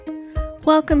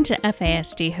Welcome to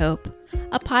FASD Hope,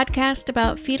 a podcast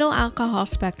about fetal alcohol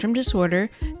spectrum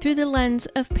disorder through the lens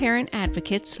of parent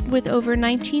advocates with over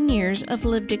 19 years of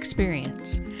lived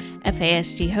experience.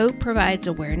 FASD Hope provides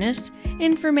awareness,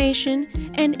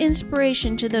 information, and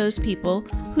inspiration to those people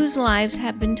whose lives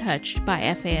have been touched by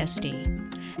FASD.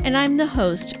 And I'm the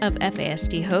host of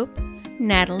FASD Hope,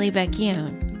 Natalie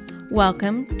Vecchione.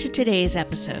 Welcome to today's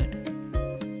episode.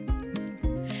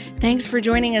 Thanks for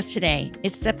joining us today.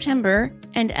 It's September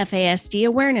and FASD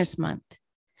Awareness Month.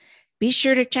 Be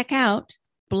sure to check out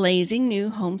Blazing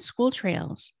New Homeschool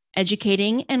Trails,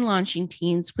 Educating and Launching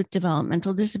Teens with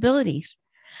Developmental Disabilities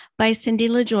by Cindy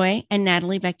LaJoy and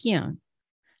Natalie Vecchione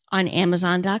on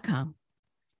Amazon.com.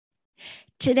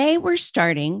 Today, we're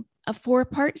starting a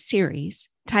 4-part series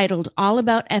titled All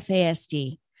About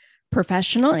FASD,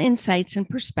 Professional Insights and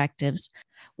Perspectives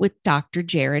with Dr.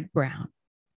 Jared Brown.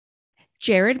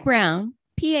 Jared Brown,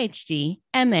 PhD,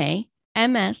 MA,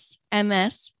 MS,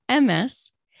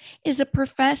 MS, is a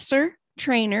professor,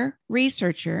 trainer,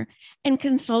 researcher, and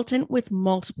consultant with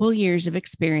multiple years of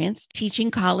experience teaching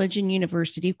college and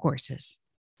university courses.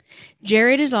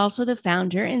 Jared is also the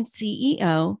founder and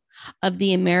CEO of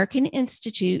the American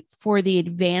Institute for the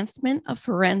Advancement of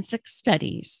Forensic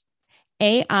Studies,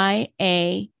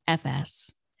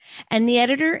 AIAFS, and the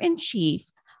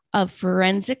editor-in-chief of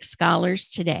Forensic Scholars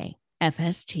Today,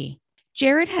 FST.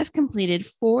 Jared has completed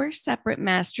 4 separate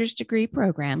master's degree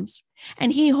programs,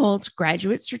 and he holds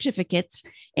graduate certificates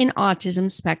in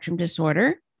autism spectrum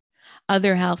disorder,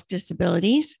 other health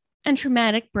disabilities, and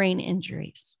traumatic brain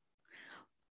injuries.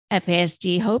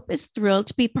 FASD Hope is thrilled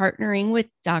to be partnering with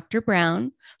Dr.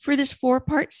 Brown for this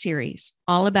 4-part series,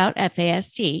 all about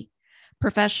FASD,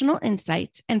 professional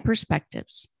insights and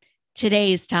perspectives.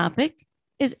 Today's topic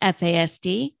is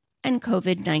FASD and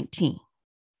COVID-19.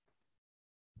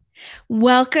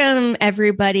 Welcome,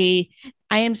 everybody.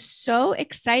 I am so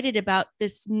excited about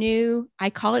this new,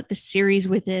 I call it the series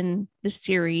within the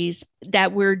series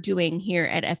that we're doing here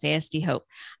at FASD Hope.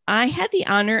 I had the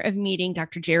honor of meeting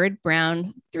Dr. Jared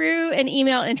Brown through an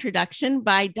email introduction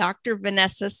by Dr.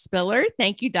 Vanessa Spiller.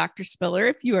 Thank you, Dr. Spiller,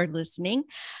 if you are listening.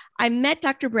 I met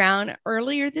Dr. Brown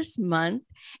earlier this month,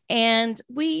 and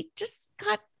we just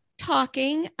got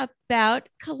talking about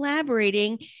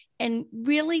collaborating and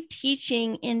really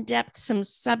teaching in depth some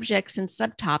subjects and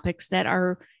subtopics that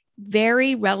are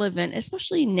very relevant,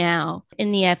 especially now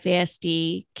in the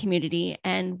FASD community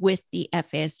and with the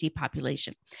FASD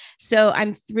population. So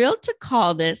I'm thrilled to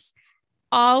call this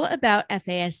All About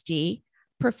FASD,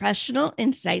 Professional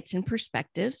Insights and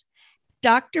Perspectives.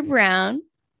 Dr. Brown,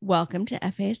 welcome to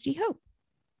FASD Hope.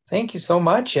 Thank you so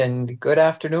much, and good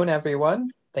afternoon,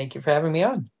 everyone. Thank you for having me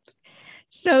on.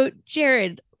 So,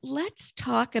 Jared, let's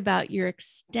talk about your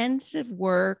extensive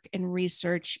work and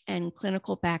research and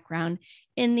clinical background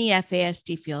in the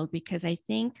FASD field, because I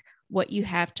think what you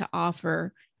have to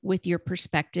offer with your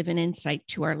perspective and insight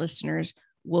to our listeners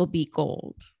will be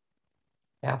gold.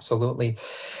 Absolutely.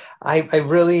 I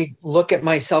really look at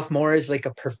myself more as like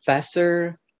a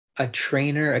professor, a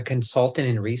trainer, a consultant,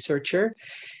 and researcher.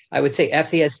 I would say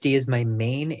FASD is my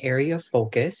main area of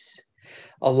focus.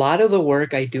 A lot of the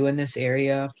work I do in this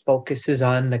area focuses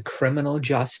on the criminal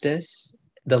justice,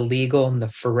 the legal and the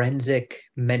forensic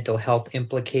mental health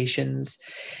implications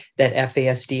that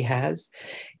FASD has.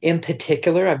 In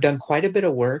particular, I've done quite a bit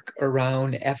of work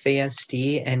around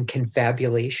FASD and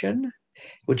confabulation,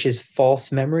 which is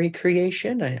false memory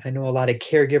creation. I know a lot of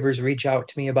caregivers reach out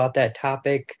to me about that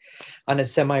topic on a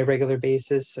semi-regular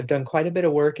basis. I've done quite a bit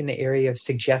of work in the area of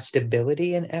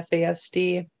suggestibility in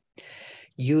FASD,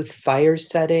 youth fire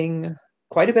setting,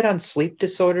 quite a bit on sleep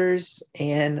disorders,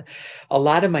 and a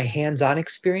lot of my hands-on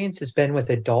experience has been with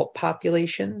adult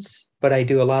populations, but I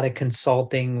do a lot of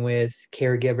consulting with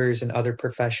caregivers and other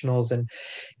professionals and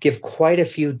give quite a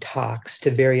few talks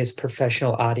to various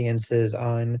professional audiences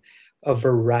on a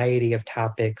variety of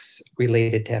topics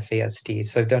related to FASD.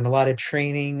 So I've done a lot of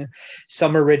training,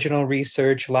 some original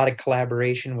research, a lot of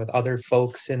collaboration with other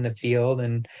folks in the field,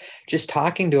 and just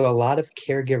talking to a lot of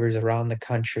caregivers around the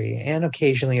country and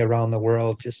occasionally around the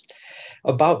world, just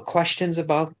about questions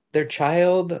about their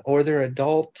child or their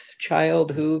adult child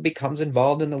who becomes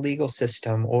involved in the legal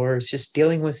system or is just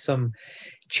dealing with some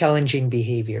challenging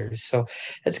behaviors. So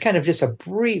that's kind of just a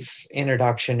brief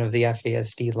introduction of the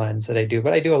FASD lens that I do,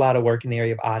 but I do a lot of work in the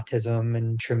area of autism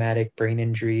and traumatic brain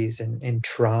injuries and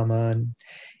trauma and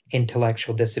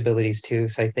intellectual disabilities too.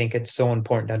 So I think it's so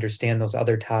important to understand those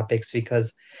other topics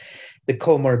because the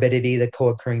comorbidity, the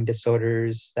co-occurring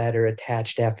disorders that are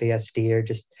attached to FASD are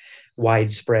just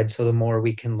widespread. So the more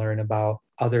we can learn about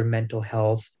other mental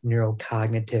health,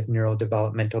 neurocognitive,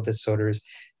 neurodevelopmental disorders,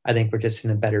 I think we're just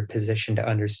in a better position to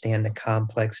understand the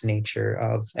complex nature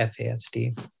of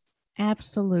FASD.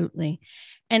 Absolutely.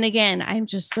 And again, I'm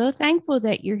just so thankful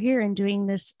that you're here and doing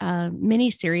this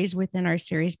mini series within our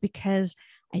series, because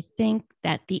I think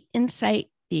that the insight,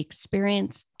 the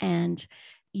experience, and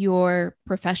your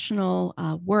professional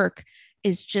work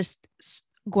is just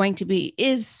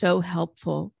is so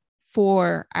helpful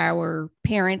for our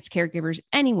parents, caregivers,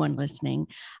 anyone listening.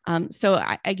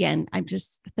 Again, I'm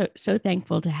just so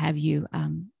thankful to have you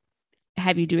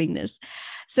doing this.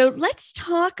 So let's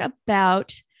talk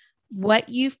about what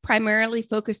you've primarily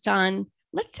focused on,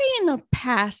 let's say in the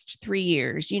past 3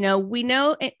 years. We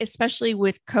know, especially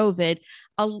with COVID,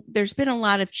 there's been a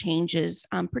lot of changes,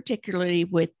 particularly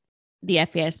with the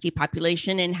FASD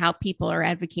population and how people are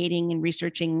advocating and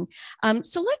researching.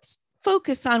 So let's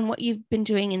focus on what you've been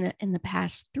doing in the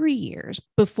past 3 years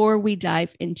before we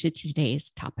dive into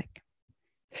today's topic.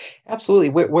 Absolutely.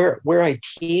 Where I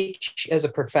teach as a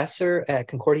professor at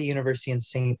Concordia University in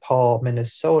St. Paul,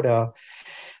 Minnesota,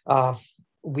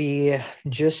 we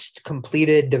just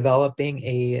completed developing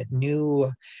a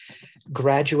new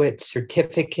graduate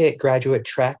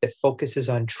track that focuses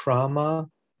on trauma,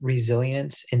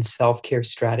 resilience, and self-care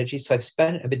strategies. So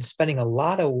I've been spending a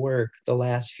lot of work the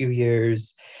last few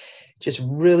years just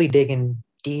really digging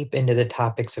deep into the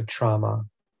topics of trauma,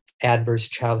 adverse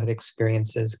childhood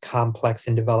experiences, complex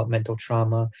and developmental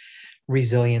trauma,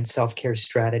 resilience, self-care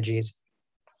strategies.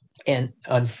 And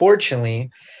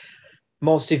unfortunately,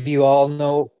 most of you all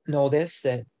know this,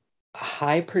 that a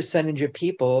high percentage of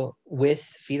people with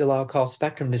fetal alcohol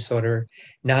spectrum disorder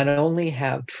not only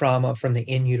have trauma from the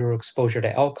in utero exposure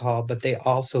to alcohol, but they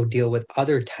also deal with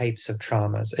other types of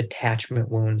traumas, attachment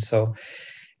wounds. So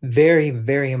very,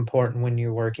 very important when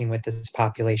you're working with this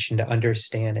population to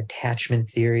understand attachment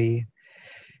theory,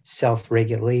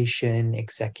 self-regulation,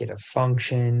 executive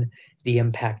function, the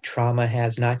impact trauma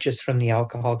has, not just from the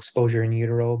alcohol exposure in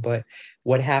utero, but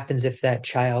what happens if that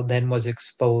child then was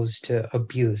exposed to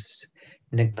abuse,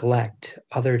 neglect,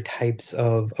 other types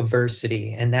of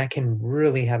adversity, and that can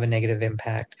really have a negative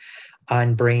impact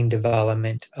on brain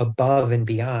development above and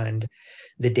beyond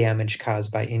the damage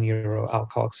caused by in utero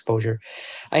alcohol exposure.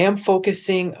 I am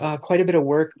focusing quite a bit of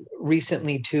work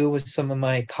recently too with some of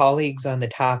my colleagues on the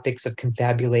topics of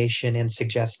confabulation and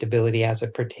suggestibility as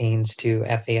it pertains to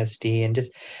FASD, and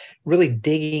just really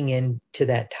digging into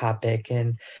that topic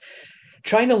and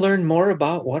trying to learn more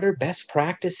about what are best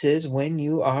practices when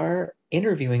you are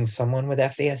interviewing someone with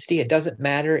FASD. It doesn't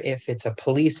matter if it's a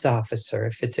police officer,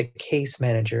 if it's a case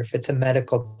manager, if it's a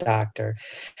medical doctor.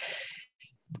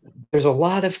 There's a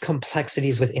lot of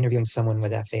complexities with interviewing someone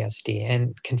with FASD,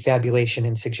 and confabulation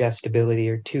and suggestibility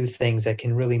are two things that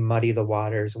can really muddy the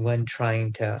waters when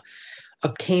trying to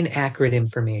obtain accurate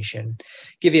information.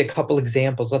 Give you a couple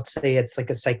examples. Let's say it's like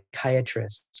a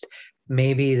psychiatrist.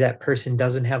 Maybe that person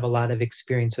doesn't have a lot of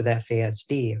experience with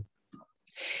FASD,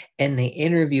 and they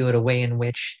interview it a way in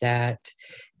which that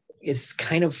is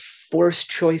kind of forced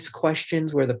choice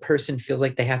questions where the person feels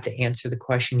like they have to answer the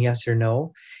question yes or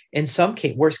no. In some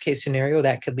case, worst case scenario,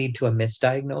 that could lead to a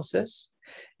misdiagnosis,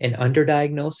 an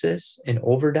underdiagnosis, an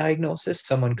overdiagnosis.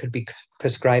 Someone could be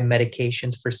prescribed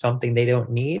medications for something they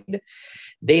don't need.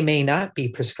 They may not be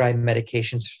prescribed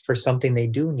medications for something they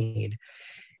do need.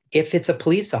 If it's a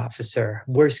police officer,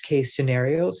 worst case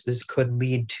scenarios, this could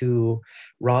lead to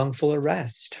wrongful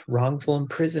arrest, wrongful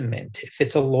imprisonment. If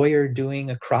it's a lawyer doing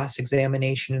a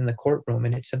cross-examination in the courtroom,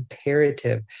 and it's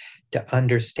imperative to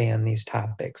understand these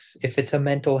topics. If it's a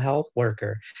mental health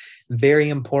worker, very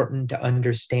important to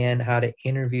understand how to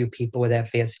interview people with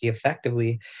FASD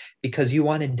effectively, because you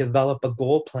want to develop a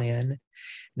goal plan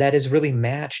that is really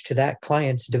matched to that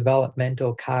client's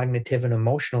developmental, cognitive, and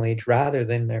emotional age rather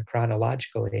than their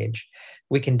chronological age.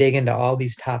 We can dig into all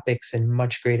these topics in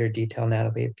much greater detail,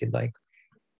 Natalie, if you'd like.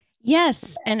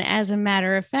 Yes. And as a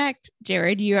matter of fact,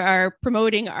 Jared, you are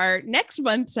promoting our next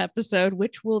month's episode,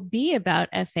 which will be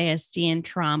about FASD and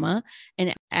trauma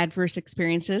and adverse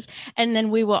experiences. And then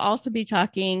we will also be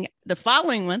talking the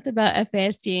following month about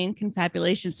FASD and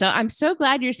confabulation. So I'm so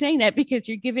glad you're saying that, because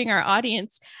you're giving our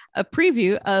audience a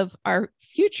preview of our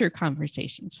future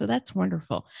conversations. So that's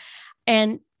wonderful.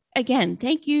 And again,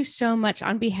 thank you so much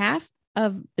on behalf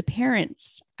of the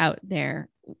parents out there.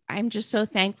 I'm just so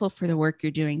thankful for the work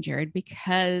you're doing, Jared,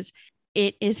 because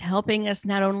it is helping us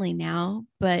not only now,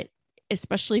 but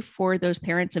especially for those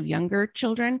parents of younger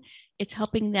children, it's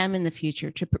helping them in the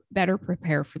future to better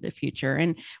prepare for the future.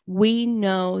 And we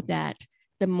know that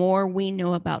the more we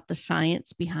know about the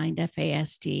science behind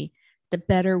FASD, the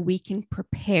better we can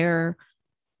prepare,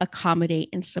 accommodate,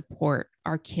 and support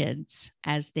our kids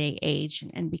as they age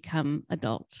and become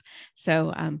adults.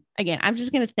 So again, I'm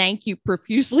just going to thank you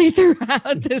profusely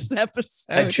throughout this episode.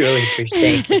 I truly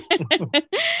appreciate it.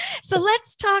 So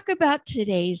let's talk about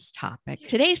today's topic.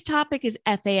 Today's topic is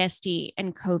FASD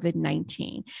and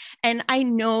COVID-19. And I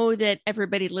know that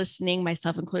everybody listening,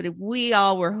 myself included, we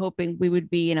all were hoping we would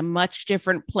be in a much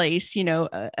different place,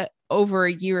 over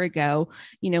a year ago,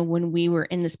 when we were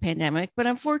in this pandemic. But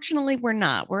unfortunately, we're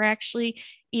not. We're actually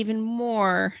even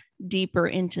more deeper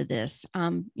into this,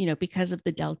 because of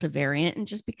the Delta variant and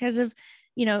just because of,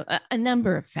 a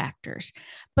number of factors.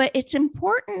 But it's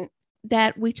important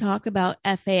that we talk about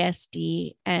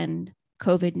FASD and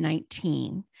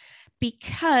COVID-19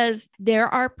 because there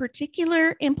are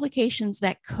particular implications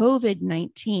that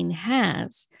COVID-19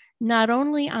 has, not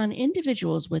only on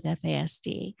individuals with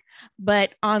FASD,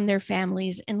 but on their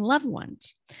families and loved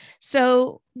ones.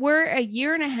 So we're a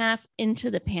year and a half into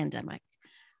the pandemic.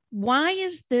 Why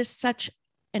is this such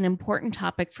an important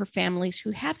topic for families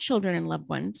who have children and loved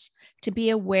ones to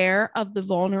be aware of the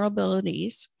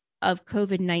vulnerabilities of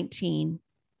COVID-19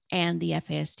 and the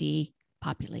FASD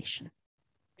population?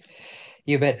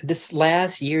 You bet. This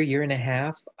last year and a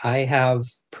half, I have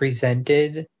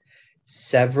presented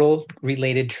several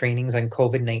related trainings on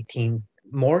COVID-19,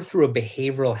 more through a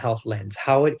behavioral health lens,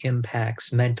 how it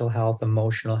impacts mental health,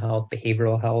 emotional health,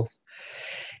 behavioral health.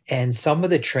 And some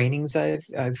of the trainings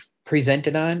I've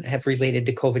presented on have related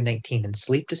to COVID-19 and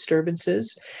sleep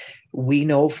disturbances. We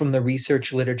know from the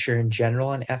research literature in general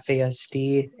on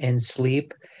FASD and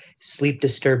sleep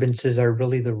disturbances are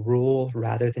really the rule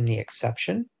rather than the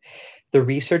exception. The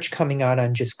research coming out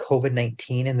on just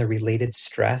COVID-19 and the related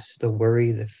stress, the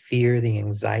worry, the fear, the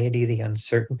anxiety, the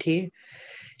uncertainty,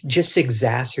 just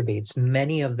exacerbates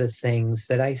many of the things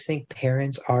that I think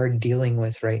parents are dealing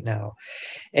with right now.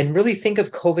 And really think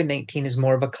of COVID-19 as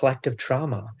more of a collective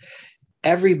trauma.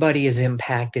 Everybody is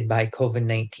impacted by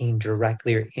COVID-19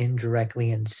 directly or indirectly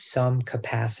in some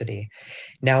capacity.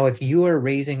 Now, if you are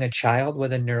raising a child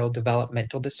with a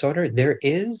neurodevelopmental disorder, there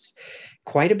is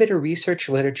quite a bit of research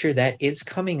literature that is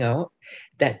coming out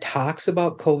that talks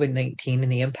about COVID-19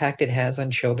 and the impact it has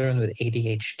on children with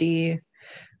ADHD,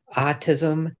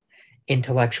 autism,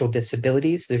 intellectual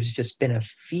disabilities. There's just been a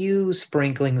few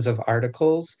sprinklings of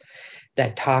articles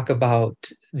that talk about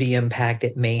the impact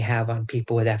it may have on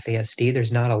people with FASD.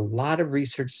 There's not a lot of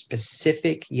research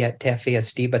specific yet to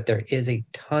FASD, but there is a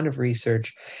ton of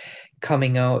research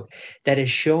coming out that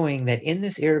is showing that in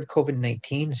this era of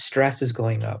COVID-19, stress is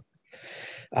going up.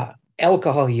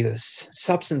 Alcohol use,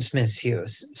 substance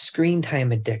misuse, screen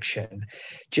time addiction,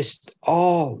 just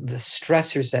all the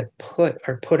stressors that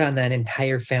are put on that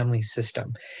entire family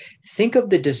system. Think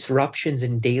of the disruptions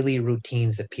in daily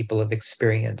routines that people have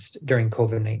experienced during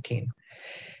COVID-19.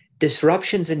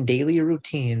 Disruptions in daily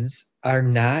routines are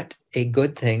not a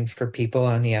good thing for people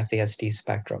on the FASD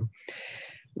spectrum.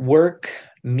 Work,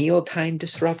 mealtime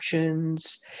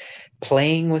disruptions,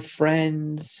 playing with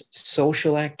friends,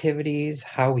 social activities,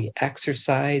 how we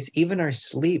exercise, even our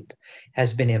sleep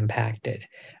has been impacted.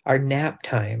 Our nap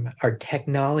time, our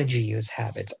technology use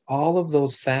habits, all of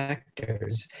those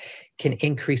factors can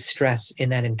increase stress in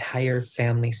that entire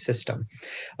family system.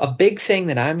 A big thing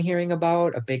that I'm hearing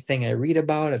about, a big thing I read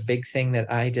about, a big thing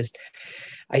that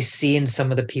I see in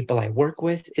some of the people I work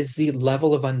with is the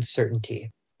level of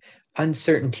uncertainty.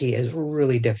 Uncertainty is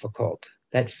really difficult.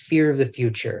 That fear of the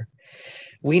future.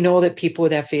 We know that people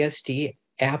with FASD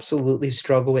absolutely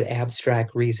struggle with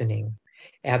abstract reasoning.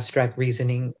 Abstract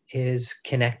reasoning is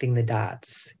connecting the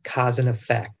dots, cause and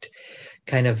effect,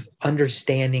 kind of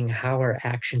understanding how our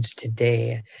actions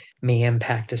today may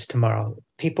impact us tomorrow.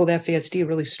 People with FASD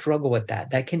really struggle with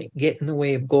that. That can get in the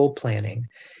way of goal planning,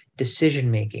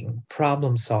 decision making,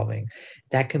 problem solving.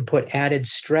 That can put added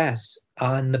stress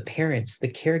on the parents, the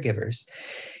caregivers.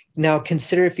 Now,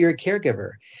 consider if you're a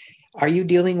caregiver. Are you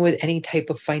dealing with any type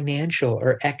of financial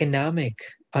or economic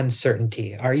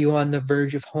uncertainty? Are you on the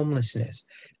verge of homelessness,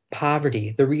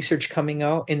 poverty? The research coming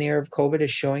out in the era of COVID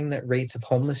is showing that rates of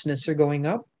homelessness are going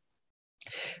up,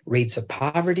 rates of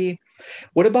poverty.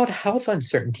 What about health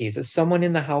uncertainties? Is someone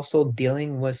in the household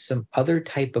dealing with some other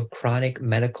type of chronic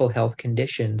medical health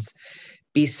conditions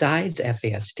besides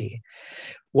FASD?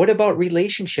 What about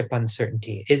relationship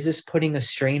uncertainty? Is this putting a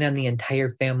strain on the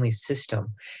entire family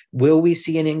system? Will we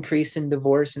see an increase in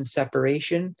divorce and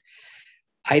separation?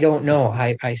 I don't know.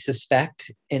 I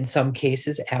suspect in some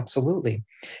cases, absolutely.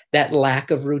 That lack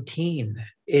of routine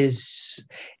is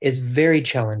very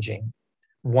challenging.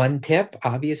 One tip,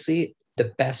 obviously,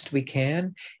 the best we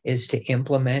can is to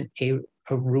implement a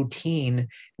a routine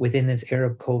within this era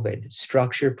of COVID.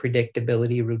 Structure,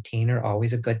 predictability, routine are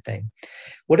always a good thing.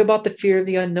 What about the fear of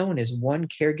the unknown? Is one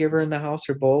caregiver in the house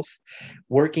or both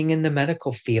working in the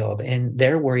medical field and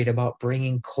they're worried about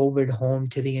bringing COVID home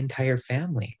to the entire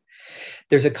family?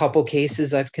 There's a couple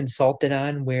cases I've consulted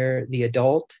on where the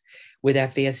adult with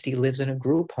FASD lives in a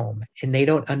group home and they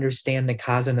don't understand the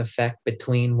cause and effect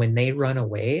between when they run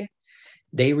away,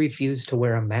 they refuse to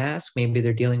wear a mask. Maybe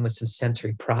they're dealing with some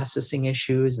sensory processing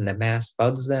issues and the mask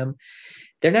bugs them.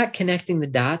 They're not connecting the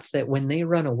dots that when they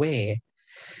run away,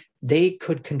 they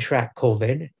could contract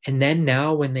COVID. And then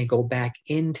now when they go back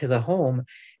into the home,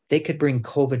 they could bring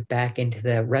COVID back into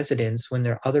the residence when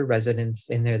there are other residents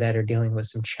in there that are dealing with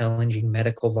some challenging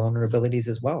medical vulnerabilities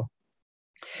as well.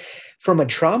 From a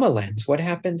trauma lens, what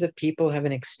happens if people have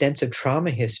an extensive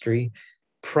trauma history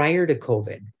prior to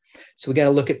COVID? So we got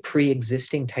to look at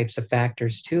pre-existing types of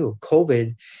factors too.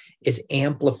 COVID is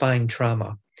amplifying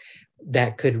trauma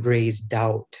that could raise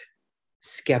doubt,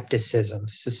 skepticism,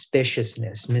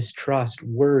 suspiciousness, mistrust,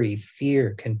 worry,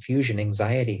 fear, confusion,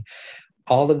 anxiety.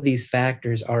 All of these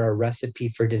factors are a recipe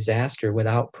for disaster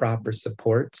without proper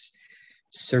supports,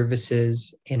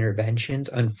 services, interventions.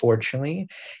 Unfortunately,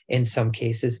 in some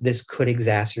cases, this could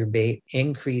exacerbate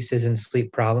increases in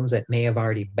sleep problems that may have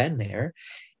already been there.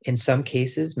 In some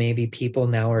cases, maybe people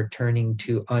now are turning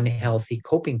to unhealthy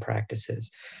coping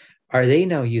practices. Are they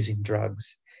now using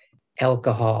drugs,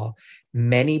 alcohol?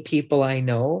 Many people I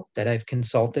know that I've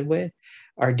consulted with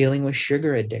are dealing with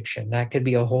sugar addiction. That could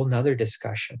be a whole nother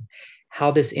discussion. How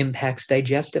this impacts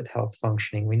digestive health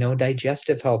functioning. We know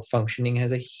digestive health functioning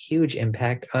has a huge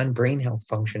impact on brain health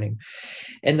functioning.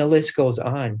 And the list goes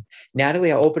on.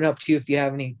 Natalie, I'll open up to you if you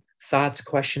have any thoughts,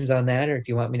 questions on that, or if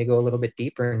you want me to go a little bit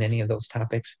deeper in any of those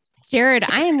topics. Jared,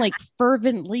 I am like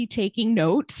fervently taking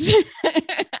notes.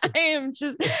 I am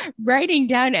just writing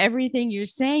down everything you're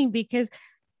saying because,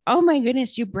 oh my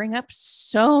goodness, you bring up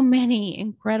so many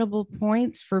incredible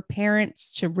points for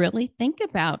parents to really think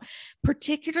about,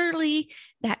 particularly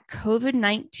that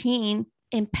COVID-19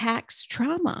 impacts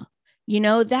trauma. You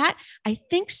know, that I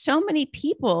think so many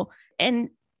people and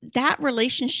that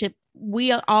relationship,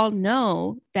 we all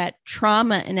know that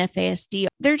trauma and FASD,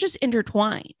 they're just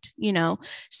intertwined, you know?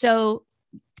 So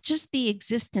just the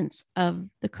existence of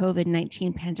the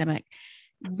COVID-19 pandemic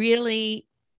really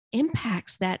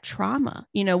impacts that trauma,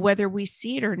 you know, whether we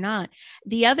see it or not.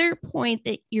 The other point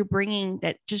that you're bringing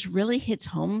that just really hits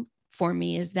home for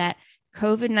me is that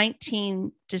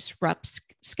COVID-19 disrupts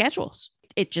schedules.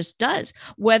 It just does.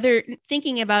 Whether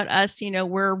thinking about us, you know,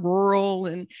 we're rural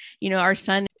and, you know, our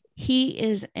son, he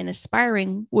is an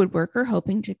aspiring woodworker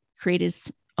hoping to create his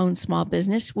own small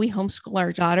business. We homeschool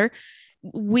our daughter.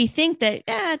 We think that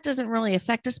it doesn't really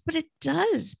affect us, but it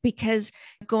does, because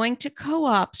going to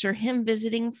co-ops or him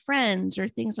visiting friends or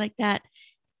things like that,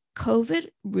 COVID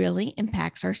really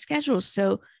impacts our schedules.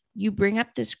 So you bring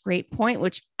up this great point,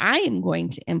 which I am going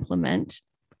to implement.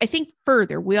 I think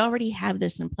further, we already have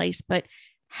this in place, but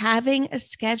having a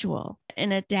schedule,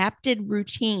 an adapted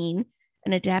routine,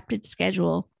 an adapted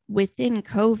schedule within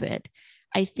COVID,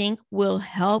 I think will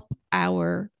help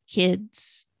our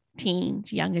kids,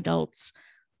 teens, young adults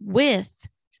with,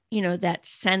 you know, that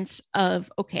sense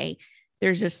of, okay,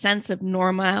 there's a sense of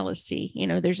normalcy, you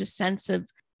know, there's a sense of,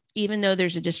 even though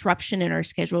there's a disruption in our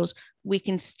schedules, we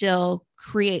can still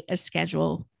create a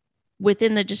schedule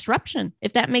within the disruption,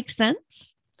 if that makes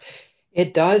sense.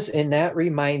 It does. And that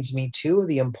reminds me too of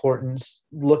the importance,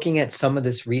 looking at some of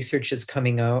this research that's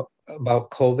coming out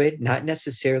about COVID, not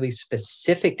necessarily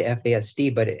specific to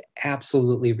FASD, but it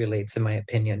absolutely relates, in my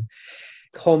opinion.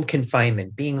 Home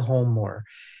confinement, being home more,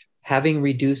 having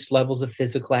reduced levels of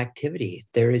physical activity.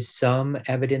 There is some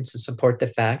evidence to support the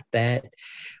fact that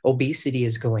obesity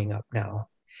is going up now.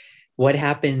 What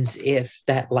happens if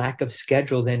that lack of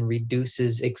schedule then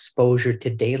reduces exposure to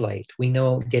daylight? We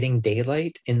know getting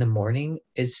daylight in the morning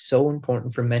is so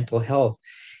important for mental health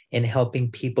and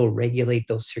helping people regulate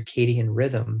those circadian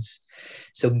rhythms.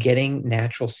 So getting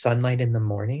natural sunlight in the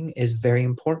morning is very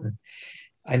important.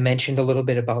 I mentioned a little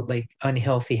bit about like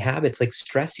unhealthy habits like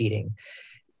stress eating.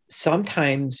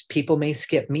 Sometimes people may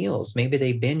skip meals. Maybe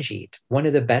they binge eat. One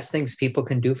of the best things people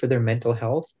can do for their mental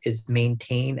health is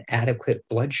maintain adequate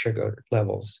blood sugar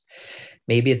levels.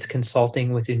 Maybe it's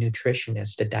consulting with a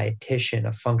nutritionist, a dietitian,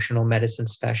 a functional medicine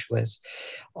specialist.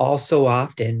 Also,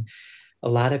 often, a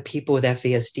lot of people with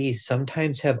FASD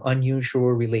sometimes have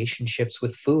unusual relationships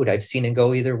with food. I've seen it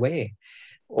go either way: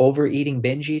 overeating,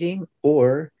 binge eating,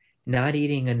 or not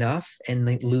eating enough and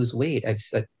they lose weight. I've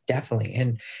said definitely.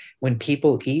 And when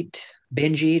people eat,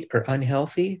 binge eat, or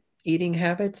unhealthy eating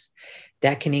habits,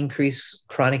 that can increase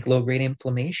chronic low-grade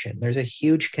inflammation. There's a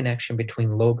huge connection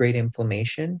between low-grade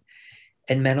inflammation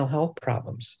and mental health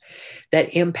problems.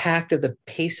 That impact of the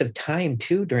pace of time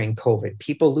too during COVID,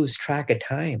 people lose track of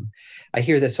time. I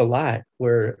hear this a lot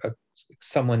where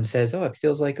someone says, oh, it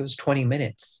feels like it was 20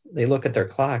 minutes. They look at their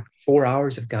clock, 4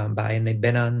 hours have gone by and they've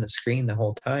been on the screen the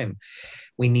whole time.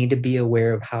 We need to be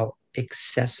aware of how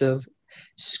excessive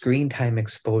screen time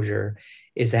exposure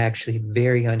is actually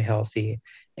very unhealthy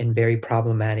and very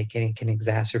problematic, and it can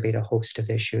exacerbate a host of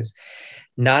issues.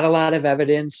 Not a lot of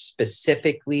evidence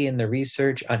specifically in the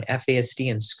research on FASD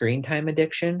and screen time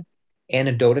addiction.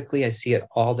 Anecdotally, I see it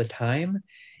all the time.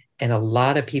 And a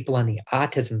lot of people on the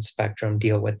autism spectrum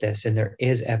deal with this. And there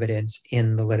is evidence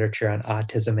in the literature on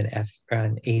autism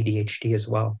and ADHD as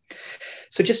well.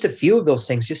 So just a few of those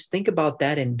things, just think about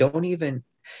that and don't even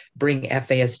bring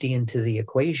FASD into the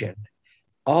equation.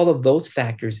 All of those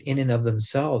factors in and of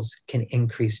themselves can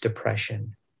increase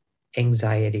depression,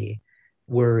 anxiety,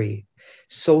 worry,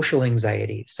 social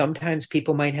anxiety. Sometimes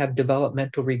people might have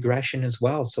developmental regression as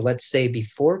well. So let's say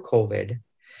before COVID,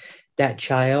 that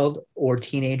child or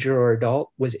teenager or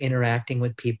adult was interacting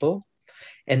with people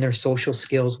and their social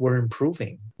skills were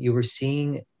improving. You were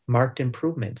seeing marked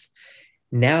improvements.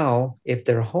 Now, if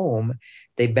they're home,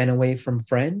 they've been away from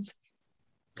friends,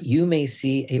 you may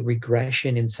see a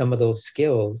regression in some of those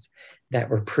skills that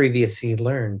were previously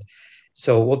learned.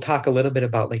 So we'll talk a little bit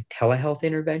about like telehealth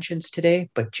interventions today,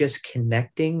 but just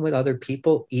connecting with other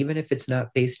people, even if it's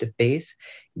not face-to-face,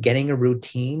 getting a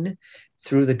routine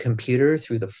through the computer,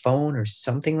 through the phone or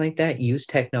something like that, use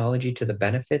technology to the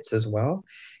benefits as well,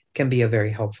 can be a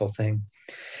very helpful thing.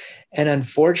 And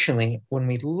unfortunately, when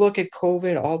we look at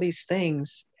COVID, all these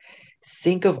things,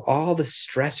 think of all the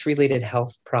stress-related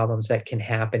health problems that can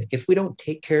happen if we don't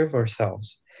take care of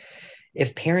ourselves.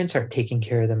 If parents aren't taking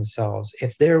care of themselves,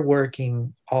 if they're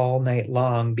working all night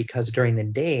long because during the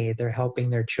day they're helping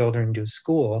their children do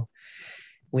school,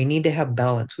 we need to have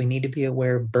balance. We need to be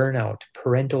aware of burnout,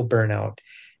 parental burnout.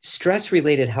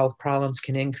 Stress-related health problems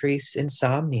can increase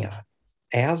insomnia,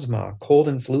 asthma, cold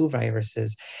and flu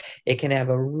viruses. It can have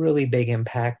a really big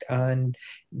impact on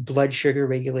blood sugar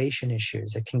regulation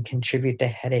issues. It can contribute to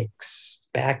headaches,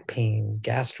 back pain,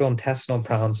 gastrointestinal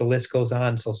problems. The list goes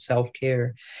on. So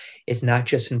self-care is not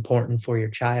just important for your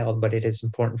child, but it is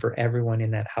important for everyone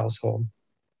in that household.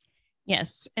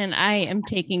 Yes. And I am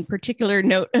taking particular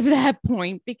note of that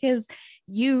point because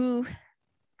you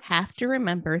have to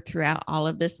remember throughout all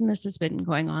of this, and this has been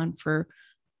going on for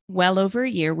well over a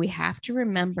year, we have to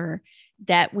remember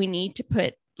that we need to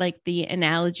put, like the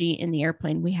analogy in the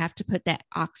airplane, we have to put that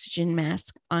oxygen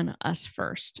mask on us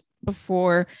first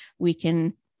before we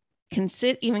can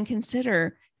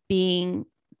consider being,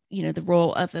 the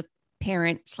role of a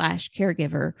parent /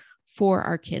 caregiver for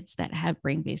our kids that have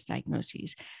brain-based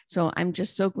diagnoses. So I'm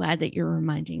just so glad that you're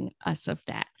reminding us of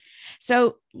that.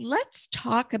 So let's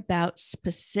talk about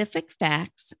specific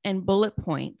facts and bullet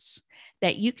points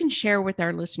that you can share with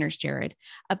our listeners, Jared,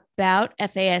 about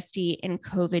FASD and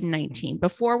COVID-19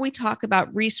 before we talk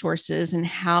about resources and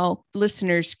how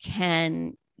listeners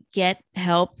can get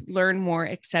help, learn more,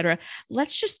 etc.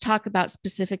 Let's just talk about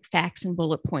specific facts and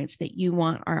bullet points that you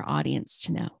want our audience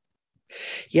to know.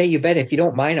 Yeah, you bet. If you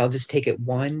don't mind, I'll just take it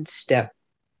one step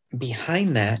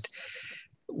behind that.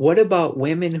 What about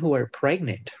women who are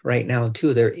pregnant right now,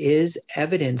 too? There is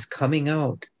evidence coming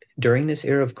out during this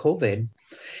era of COVID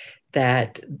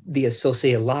that the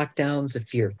associated lockdowns, the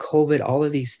fear of COVID, all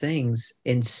of these things,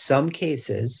 in some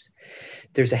cases,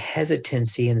 there's a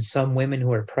hesitancy in some women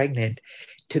who are pregnant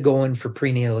to go in for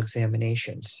prenatal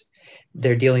examinations.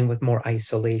 They're dealing with more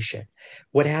isolation.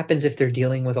 What happens if they're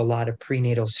dealing with a lot of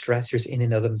prenatal stressors in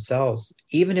and of themselves?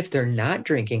 Even if they're not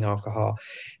drinking alcohol,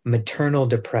 maternal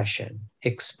depression,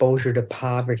 exposure to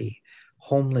poverty,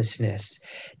 homelessness.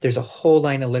 There's a whole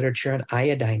line of literature on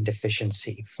iodine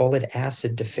deficiency, folic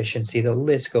acid deficiency. The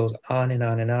list goes on and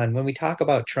on and on. When we talk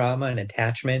about trauma and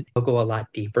attachment, we'll go a lot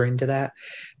deeper into that.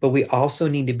 But we also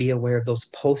need to be aware of those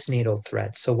postnatal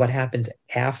threats. So what happens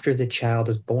after the child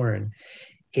is born?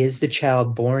 Is the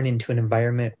child born into an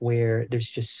environment where there's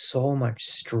just so much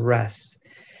stress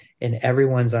and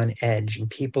everyone's on edge and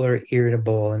people are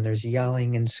irritable and there's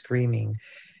yelling and screaming?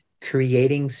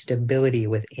 Creating stability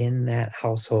within that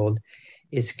household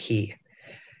is key.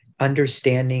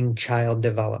 Understanding child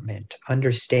development,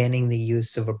 understanding the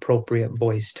use of appropriate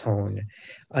voice tone,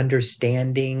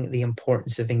 understanding the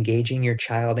importance of engaging your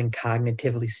child in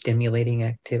cognitively stimulating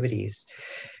activities,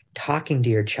 talking to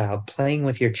your child, playing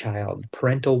with your child,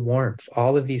 parental warmth,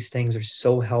 all of these things are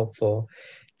so helpful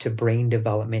to brain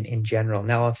development in general.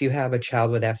 Now, if you have a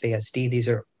child with FASD, these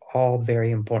are all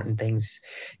very important things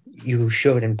you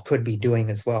should and could be doing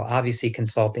as well. Obviously,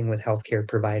 consulting with healthcare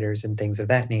providers and things of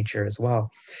that nature as well.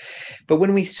 But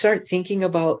when we start thinking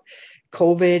about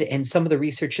COVID and some of the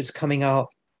research that's coming out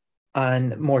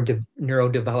on more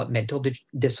neurodevelopmental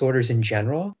disorders in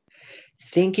general,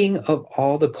 thinking of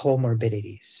all the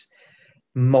comorbidities.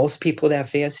 Most people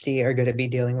with FASD are going to be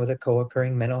dealing with a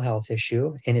co-occurring mental health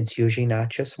issue, and it's usually not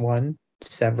just one,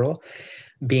 several.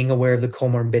 Being aware of the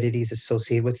comorbidities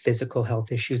associated with physical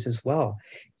health issues as well.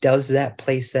 Does that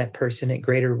place that person at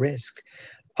greater risk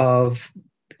of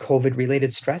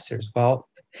COVID-related stressors? Well,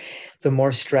 the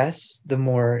more stress, the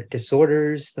more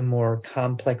disorders, the more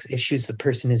complex issues the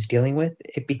person is dealing with,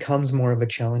 it becomes more of a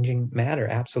challenging matter.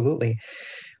 Absolutely.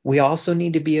 We also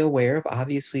need to be aware of,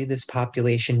 obviously, this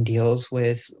population deals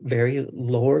with very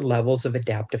lower levels of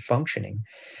adaptive functioning.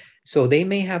 So they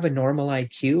may have a normal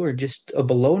IQ or just a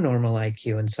below normal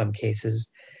IQ in some cases,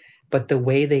 but the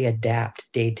way they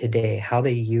adapt day to day, how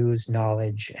they use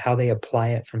knowledge, how they apply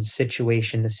it from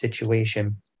situation to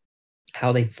situation,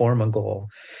 how they form a goal,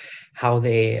 how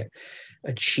they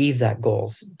achieve that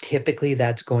goals, typically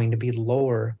that's going to be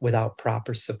lower without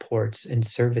proper supports and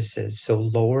services. So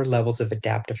lower levels of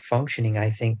adaptive functioning, I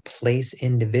think, place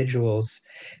individuals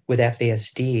with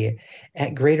FASD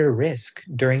at greater risk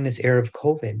during this era of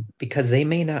COVID because they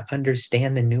may not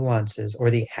understand the nuances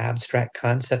or the abstract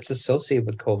concepts associated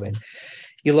with COVID.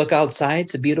 You look outside,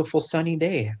 it's a beautiful sunny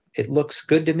day. It looks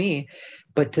good to me.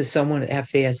 But to someone at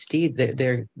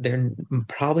FASD, they're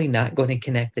probably not going to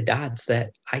connect the dots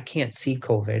that I can't see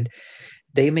COVID.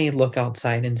 They may look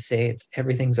outside and say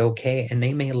everything's okay, and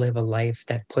they may live a life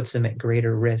that puts them at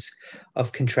greater risk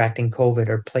of contracting COVID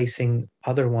or placing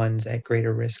other ones at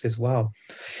greater risk as well.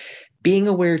 Being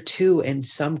aware too, in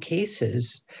some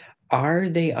cases, are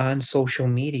they on social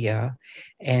media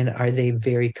and are they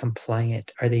very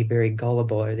compliant? Are they very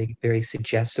gullible? Are they very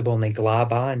suggestible and they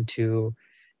glob on to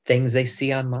things they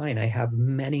see online? I have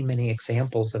many, many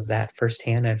examples of that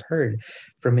firsthand. I've heard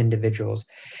from individuals.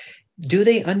 Do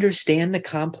they understand the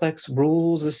complex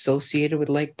rules associated with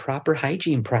like proper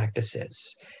hygiene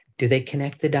practices? Do they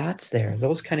connect the dots there?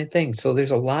 Those kind of things. So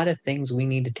there's a lot of things we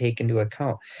need to take into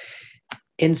account.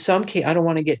 In some case, I don't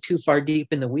want to get too far deep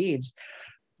in the weeds,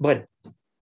 but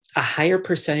a higher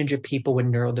percentage of people with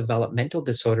neurodevelopmental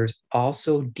disorders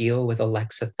also deal with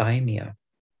alexithymia.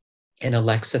 And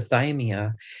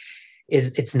alexithymia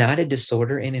it's not a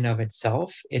disorder in and of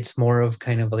itself. It's more of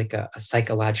kind of like a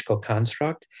psychological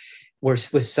construct where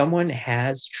with someone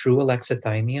has true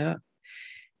alexithymia,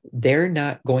 they're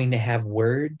not going to have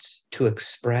words to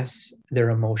express their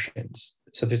emotions.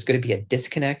 So there's going to be a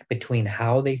disconnect between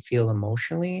how they feel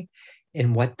emotionally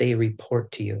and what they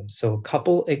report to you. So a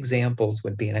couple examples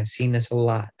would be, and I've seen this a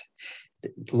lot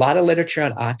of literature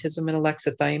on autism and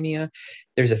alexithymia.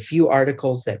 There's a few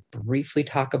articles that briefly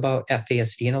talk about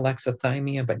FASD and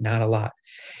alexithymia, but not a lot.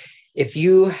 If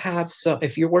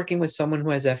you're working with someone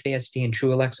who has FASD and true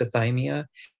alexithymia,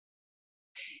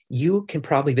 you can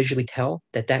probably visually tell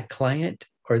that client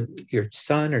or your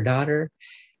son or daughter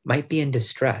might be in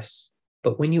distress.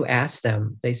 But when you ask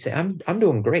them, they say, I'm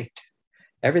doing great.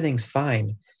 Everything's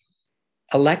fine.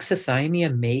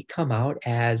 Alexithymia may come out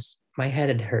as my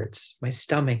head hurts, my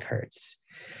stomach hurts,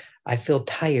 I feel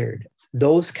tired.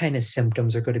 Those kind of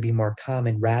symptoms are going to be more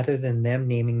common rather than them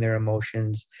naming their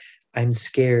emotions. I'm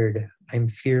scared, I'm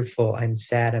fearful, I'm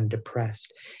sad, I'm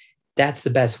depressed. That's the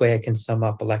best way I can sum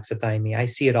up alexithymia. I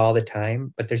see it all the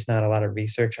time, but there's not a lot of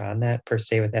research on that per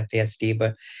se with FASD,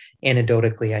 but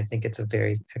anecdotally, I think it's a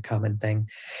common thing.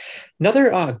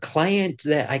 Another client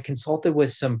that I consulted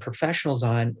with some professionals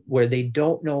on where they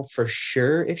don't know for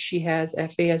sure if she has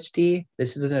FASD.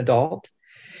 This is an adult,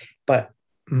 but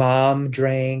mom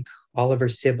drank, all of her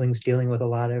siblings dealing with a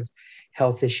lot of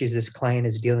health issues. This client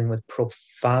is dealing with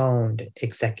profound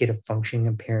executive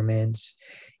functioning impairments,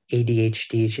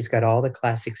 ADHD. She's got all the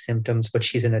classic symptoms, but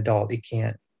she's an adult. You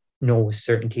can't know with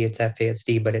certainty it's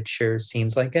FASD, but it sure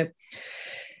seems like it.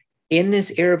 In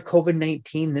this era of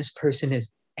COVID-19, this person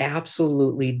is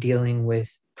absolutely dealing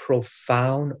with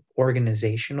profound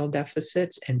organizational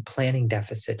deficits and planning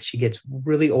deficits. She gets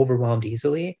really overwhelmed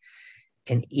easily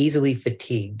and easily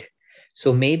fatigued.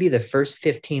 So maybe the first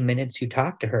 15 minutes you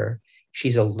talk to her,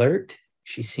 she's alert.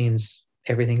 She seems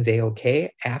everything's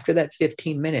a-okay. After that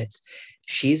 15 minutes,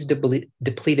 she's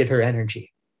depleted her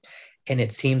energy. And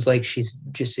it seems like she's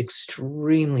just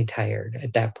extremely tired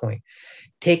at that point.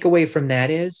 Takeaway from that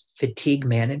is fatigue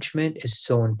management is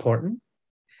so important.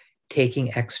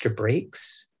 Taking extra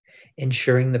breaks,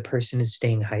 ensuring the person is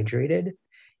staying hydrated,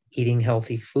 eating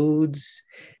healthy foods,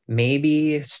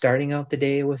 maybe starting out the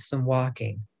day with some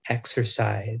walking,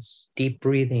 exercise, deep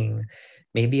breathing,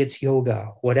 maybe it's yoga,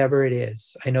 whatever it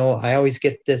is. I know I always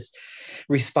get this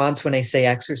response when I say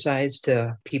exercise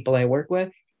to people I work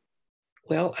with.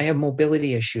 Well, I have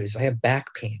mobility issues. I have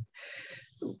back pain.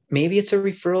 Maybe it's a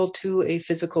referral to a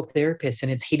physical therapist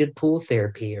and it's heated pool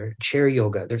therapy or chair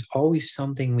yoga. There's always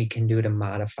something we can do to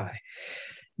modify.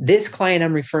 This client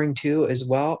I'm referring to as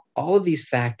well, all of these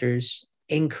factors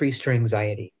increased her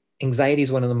anxiety. Anxiety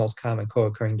is one of the most common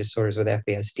co-occurring disorders with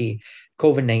FASD.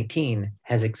 COVID-19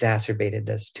 has exacerbated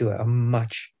this to a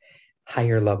much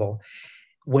higher level.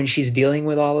 When she's dealing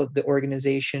with all of the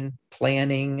organization,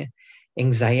 planning,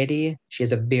 anxiety, she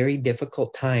has a very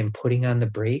difficult time putting on the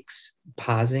brakes,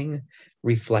 pausing,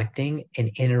 reflecting, and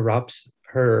interrupts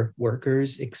her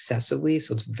workers excessively.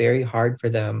 So it's very hard for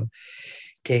them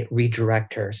to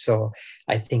redirect her. So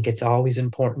I think it's always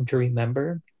important to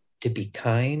remember to be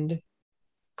kind,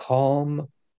 calm,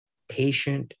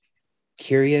 patient,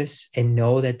 curious, and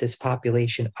know that this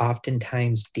population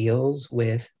oftentimes deals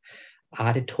with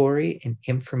auditory and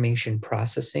information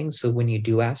processing. So when you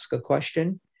do ask a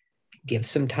question, give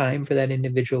some time for that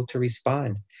individual to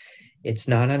respond. It's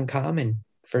not uncommon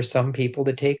for some people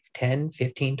to take 10,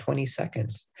 15, 20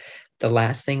 seconds. The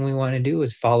last thing we want to do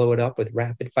is follow it up with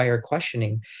rapid fire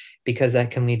questioning because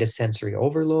that can lead to sensory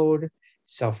overload,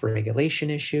 self-regulation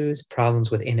issues,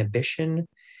 problems with inhibition. If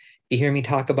you hear me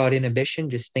talk about inhibition,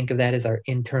 just think of that as our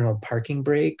internal parking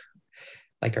brake,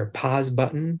 like our pause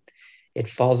button. It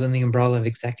falls in the umbrella of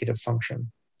executive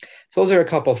function. So those are a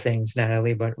couple things,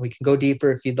 Natalie, but we can go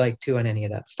deeper if you'd like to on any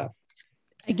of that stuff.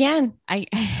 Again,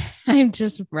 I'm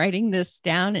just writing this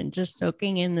down and just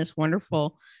soaking in this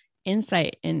wonderful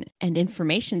insight and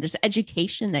information, this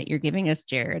education that you're giving us,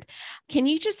 Jared. Can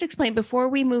you just explain before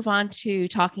we move on to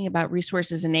talking about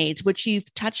resources and aids, which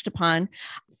you've touched upon,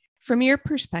 from your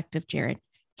perspective, Jared,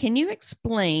 can you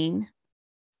explain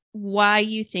why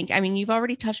you think, I mean, you've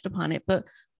already touched upon it, but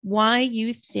why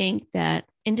you think that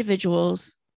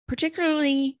individuals,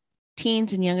 particularly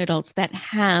teens and young adults that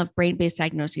have brain-based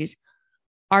diagnoses,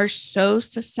 are so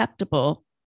susceptible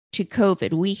to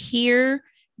COVID? We hear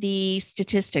the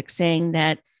statistics saying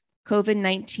that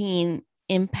COVID-19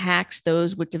 impacts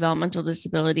those with developmental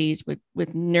disabilities, with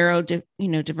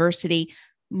neurodiversity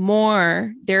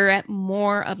more. They're at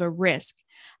more of a risk.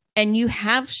 And you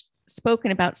have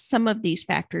spoken about some of these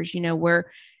factors,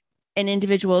 where an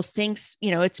individual thinks,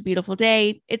 it's a beautiful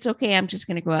day, it's okay, I'm just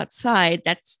going to go outside.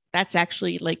 That's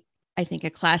actually, like, I think, a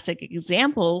classic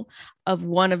example of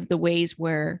one of the ways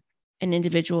where an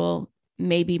individual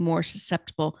may be more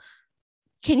susceptible.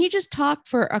 Can you just talk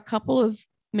for a couple of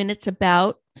minutes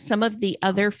about some of the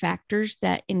other factors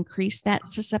that increase that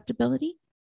susceptibility?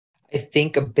 I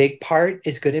think a big part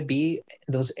is going to be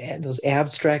those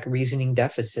abstract reasoning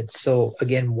deficits. So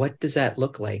again, what does that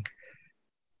look like?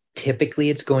 Typically,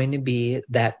 it's going to be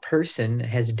that person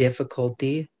has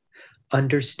difficulty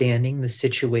understanding the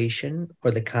situation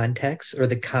or the context or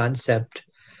the concept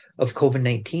of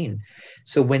COVID-19.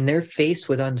 So when they're faced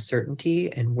with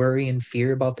uncertainty and worry and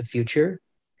fear about the future,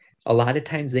 a lot of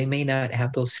times they may not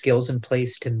have those skills in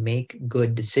place to make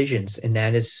good decisions. And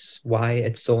that is why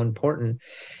it's so important.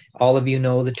 All of you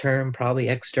know the term probably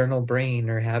external brain,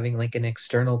 or having like an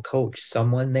external coach,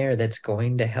 someone there that's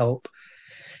going to help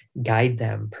guide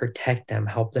them, protect them,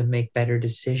 help them make better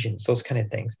decisions, those kind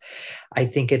of things. I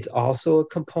think it's also a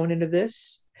component of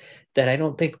this that I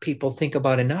don't think people think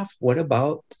about enough. What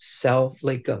about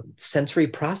sensory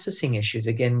processing issues?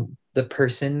 Again, the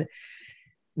person,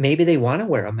 maybe they want to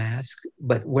wear a mask,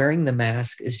 but wearing the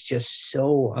mask is just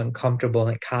so uncomfortable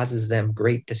and it causes them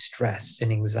great distress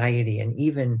and anxiety and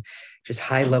even just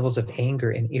high levels of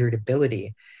anger and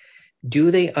irritability.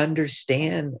 Do they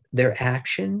understand their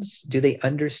actions? Do they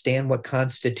understand what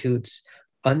constitutes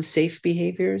unsafe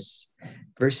behaviors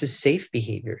versus safe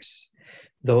behaviors?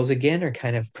 Those, again, are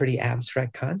kind of pretty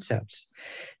abstract concepts.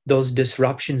 Those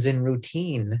disruptions in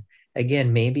routine,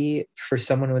 again, maybe for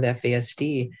someone with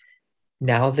FASD,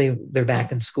 now they're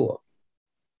back in school.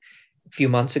 A few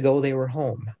months ago, they were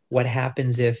home. What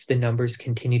happens if the numbers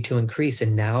continue to increase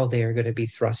and now they are going to be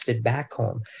thrusted back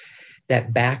home?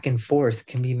 That back and forth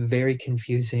can be very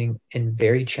confusing and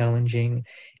very challenging.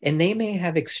 And they may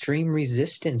have extreme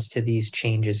resistance to these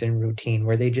changes in routine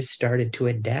where they just started to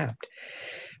adapt.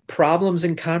 Problems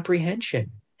in comprehension,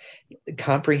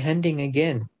 comprehending,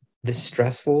 again, this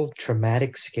stressful,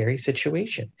 traumatic, scary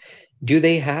situation. Do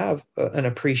they have an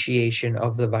appreciation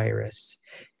of the virus?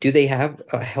 Do they have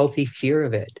a healthy fear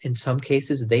of it? In some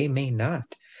cases, they may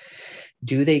not.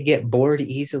 Do they get bored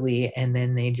easily and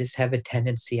then they just have a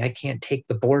tendency, I can't take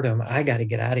the boredom, I got to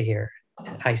get out of here?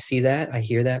 I see that. I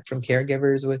hear that from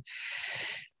caregivers with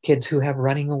Kids who have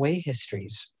running away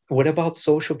histories. What about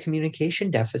social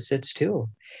communication deficits too?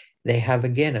 They have,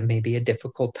 again, maybe a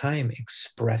difficult time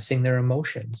expressing their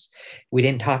emotions. We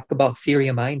didn't talk about theory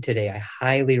of mind today. I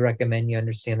highly recommend you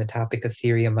understand the topic of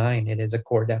theory of mind. It is a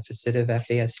core deficit of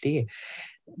FASD.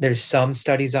 There's some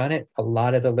studies on it. A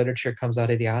lot of the literature comes out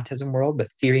of the autism world,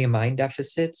 but theory of mind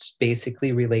deficits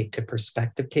basically relate to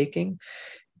perspective taking.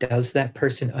 Does that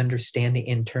person understand the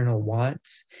internal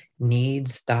wants,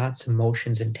 needs, thoughts,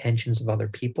 emotions, intentions of other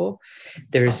people?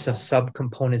 There's some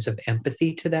subcomponents of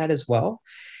empathy to that as well.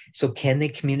 So, can they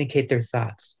communicate their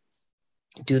thoughts?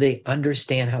 Do they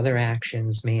understand how their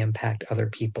actions may impact other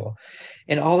people?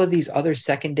 And all of these other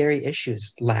secondary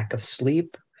issues, lack of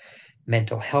sleep,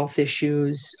 mental health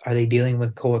issues? Are they dealing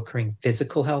with co-occurring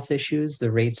physical health issues?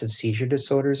 The rates of seizure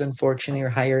disorders, unfortunately, are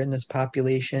higher in this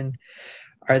population.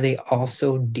 Are they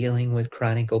also dealing with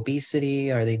chronic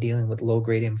obesity? Are they dealing with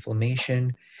low-grade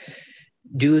inflammation?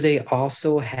 Do they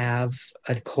also have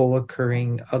a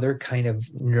co-occurring other kind of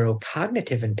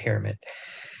neurocognitive impairment?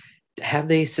 Have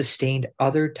they sustained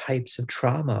other types of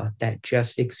trauma that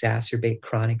just exacerbate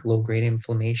chronic low-grade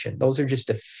inflammation? Those are just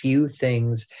a few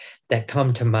things that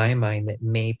come to my mind that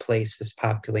may place this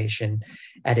population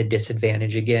at a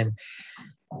disadvantage. Again,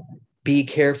 be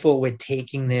careful with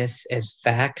taking this as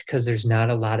fact because there's not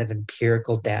a lot of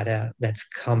empirical data that's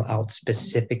come out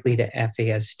specifically to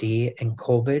FASD and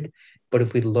COVID. But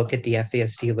if we look at the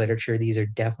FASD literature, these are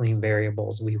definitely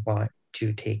variables we want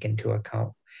to take into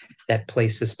account that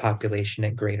place this population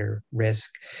at greater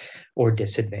risk or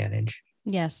disadvantage.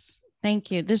 Yes.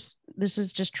 Thank you. This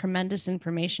is just tremendous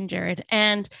information, Jared.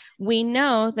 And we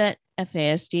know that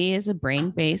FASD is a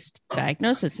brain-based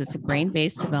diagnosis. It's a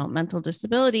brain-based developmental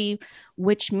disability,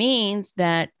 which means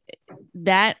that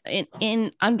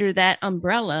in under that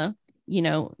umbrella,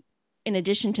 in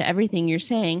addition to everything you're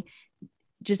saying,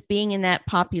 just being in that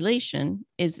population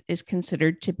is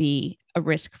considered to be a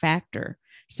risk factor.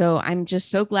 So I'm just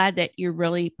so glad that you're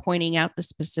really pointing out the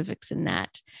specifics in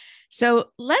that. So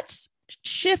let's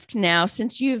shift now,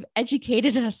 since you've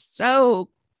educated us so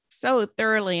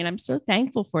thoroughly, and I'm so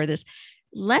thankful for this.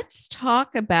 Let's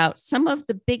talk about some of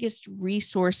the biggest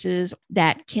resources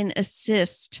that can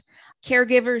assist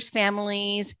caregivers,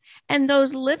 families, and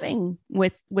those living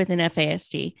with an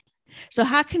FASD. So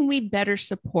how can we better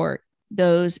support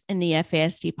those in the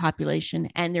FASD population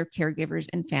and their caregivers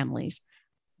and families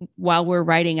while we're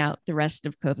writing out the rest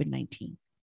of COVID-19?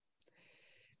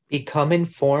 Become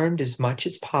informed as much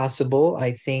as possible.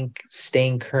 I think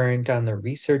staying current on the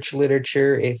research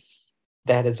literature, if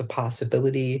that is a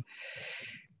possibility,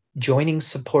 joining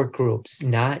support groups,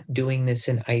 not doing this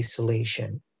in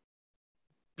isolation.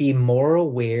 Be more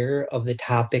aware of the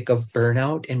topic of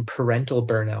burnout and parental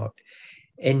burnout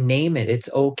and name it.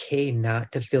 It's okay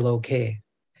not to feel okay.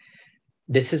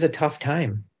 This is a tough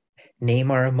time.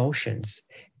 Name our emotions.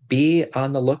 Be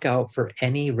on the lookout for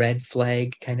any red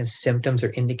flag kind of symptoms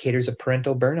or indicators of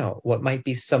parental burnout. What might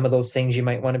be some of those things you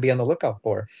might want to be on the lookout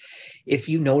for? If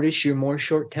you notice you're more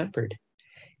short-tempered,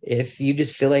 if you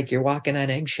just feel like you're walking on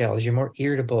eggshells, you're more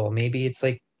irritable, maybe it's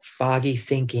like foggy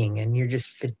thinking and you're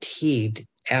just fatigued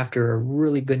after a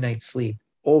really good night's sleep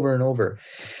over and over.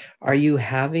 Are you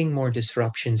having more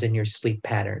disruptions in your sleep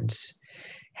patterns,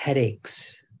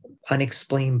 headaches,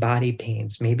 unexplained body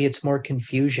pains? Maybe it's more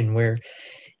confusion where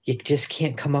you just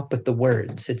can't come up with the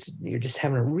words. You're just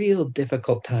having a real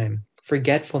difficult time.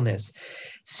 Forgetfulness,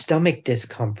 stomach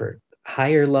discomfort,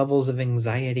 higher levels of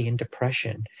anxiety and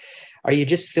depression. Are you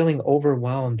just feeling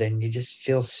overwhelmed and you just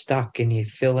feel stuck and you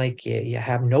feel like you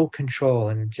have no control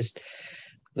and just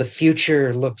the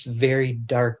future looks very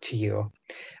dark to you?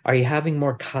 Are you having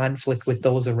more conflict with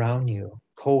those around you,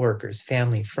 coworkers,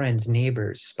 family, friends,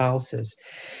 neighbors, spouses?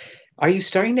 Are you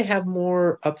starting to have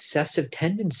more obsessive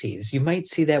tendencies? You might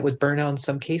see that with burnout in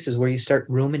some cases where you start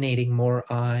ruminating more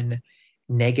on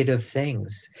negative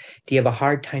things. Do you have a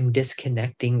hard time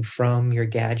disconnecting from your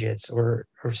gadgets or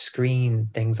screen,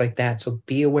 things like that? So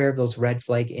be aware of those red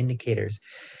flag indicators.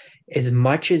 As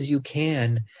much as you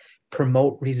can,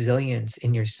 promote resilience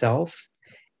in yourself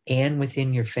and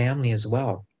within your family as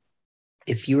well.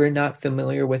 If you are not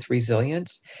familiar with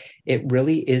resilience, it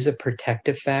really is a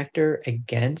protective factor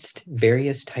against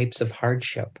various types of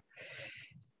hardship.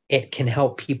 It can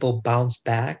help people bounce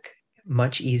back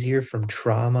much easier from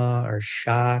trauma or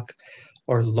shock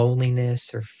or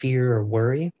loneliness or fear or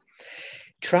worry.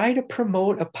 Try to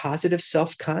promote a positive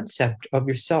self-concept of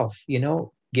yourself.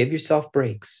 Give yourself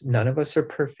breaks. None of us are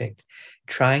perfect.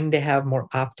 Trying to have more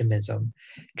optimism,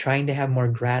 trying to have more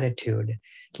gratitude,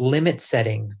 limit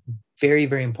setting. Very,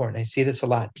 very important. I see this a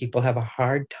lot. People have a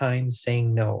hard time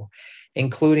saying no.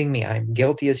 including me. I'm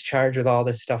guilty as charged with all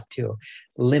this stuff too.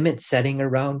 Limit setting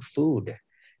around food,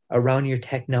 around your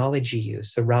technology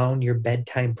use, around your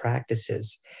bedtime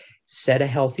practices. Set a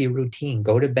healthy routine.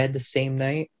 Go to bed the same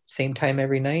night, same time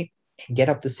every night, and get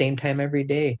up the same time every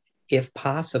day, if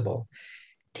possible.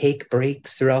 Take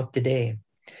breaks throughout the day.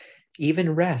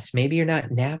 Even rest. Maybe you're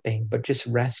not napping, but just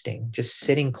resting, just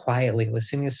sitting quietly,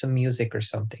 listening to some music or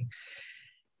something.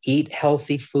 Eat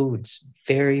healthy foods.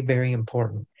 Very, very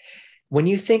important. When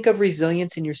you think of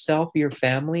resilience in yourself or your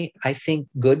family, I think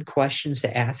good questions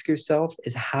to ask yourself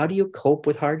is, how do you cope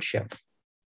with hardship?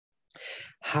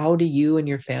 How do you and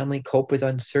your family cope with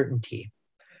uncertainty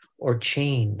or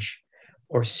change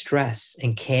or stress?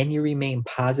 And can you remain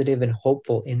positive and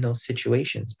hopeful in those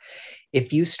situations?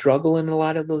 If you struggle in a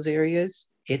lot of those areas,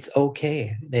 it's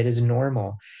okay. That is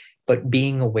normal. But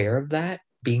being aware of that,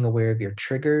 being aware of your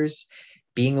triggers,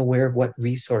 being aware of what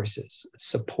resources,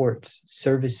 supports,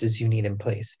 services you need in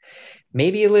place.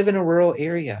 Maybe you live in a rural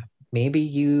area. Maybe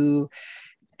you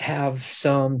have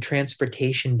some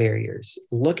transportation barriers.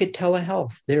 Look at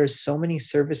telehealth. There are so many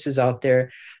services out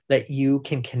there that you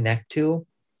can connect to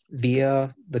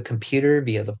via the computer,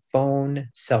 via the phone,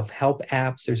 self-help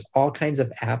apps. There's all kinds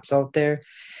of apps out there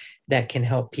that can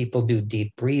help people do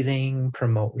deep breathing,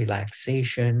 promote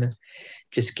relaxation,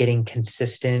 just getting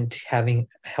consistent, having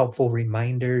helpful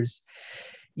reminders.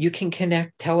 You can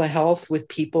connect telehealth with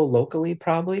people locally,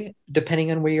 probably,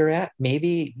 depending on where you're at.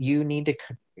 Maybe you need to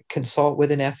consult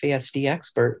with an FASD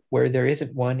expert where there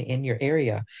isn't one in your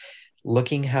area,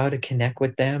 looking how to connect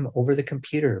with them over the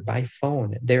computer, by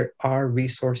phone. There are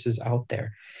resources out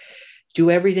there. Do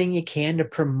everything you can to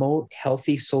promote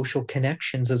healthy social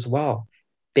connections as well.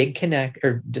 Big connect,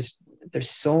 or just, there's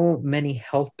so many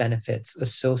health benefits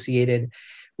associated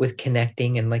with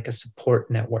connecting and like a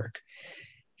support network.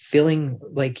 Feeling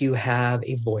like you have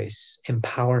a voice,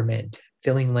 empowerment,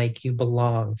 feeling like you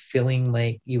belong, feeling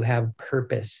like you have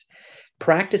purpose,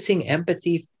 practicing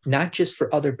empathy, not just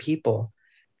for other people,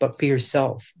 but for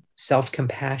yourself.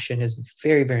 Self-compassion is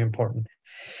very, very important.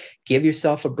 Give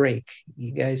yourself a break.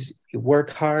 You guys, you work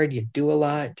hard, you do a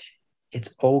lot.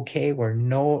 It's okay.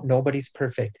 Nobody's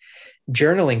perfect.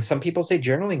 Journaling. Some people say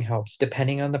journaling helps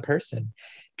depending on the person.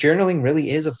 Journaling really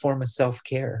is a form of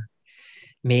self-care.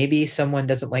 Maybe someone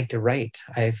doesn't like to write.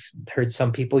 I've heard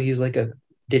some people use like a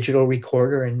digital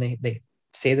recorder and they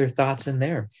say their thoughts in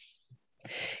there.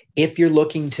 If you're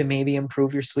looking to maybe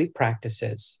improve your sleep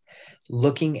practices,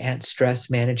 looking at stress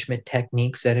management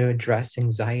techniques that address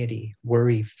anxiety,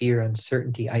 worry, fear,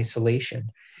 uncertainty,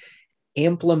 isolation,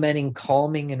 implementing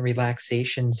calming and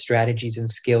relaxation strategies and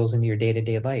skills into your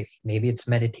day-to-day life. Maybe it's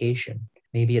meditation,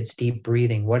 maybe it's deep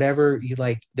breathing, whatever you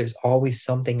like. There's always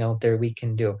something out there we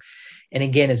can do. And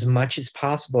again, as much as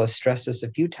possible, I've stressed this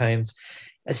a few times,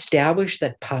 establish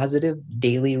that positive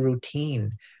daily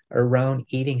routine around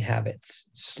eating habits,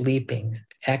 sleeping,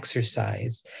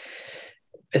 exercise,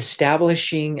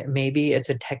 establishing, maybe it's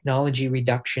a technology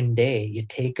reduction day. You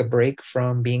take a break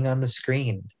from being on the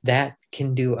screen. That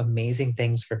can do amazing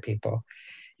things for people.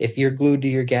 If you're glued to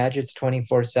your gadgets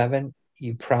 24/7,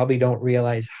 you probably don't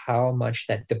realize how much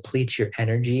that depletes your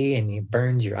energy and it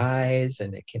burns your eyes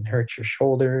and it can hurt your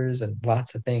shoulders and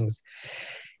lots of things.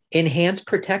 Enhance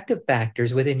protective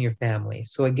factors within your family.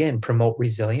 So again, promote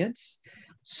resilience,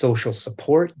 social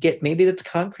support. Get, maybe that's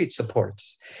concrete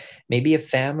supports. Maybe a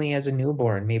family has a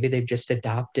newborn. Maybe they've just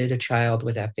adopted a child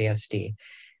with FASD.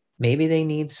 Maybe they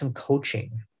need some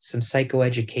coaching, some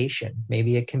psychoeducation.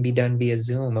 Maybe it can be done via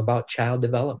Zoom about child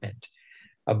development,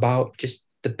 about just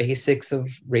the basics of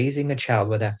raising a child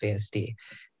with FASD.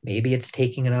 Maybe it's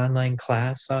taking an online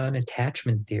class on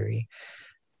attachment theory.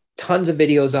 Tons of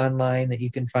videos online that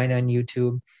you can find on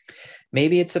YouTube.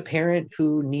 Maybe it's a parent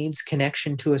who needs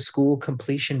connection to a school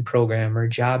completion program or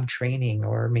job training,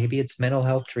 or maybe it's mental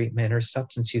health treatment or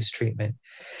substance use treatment.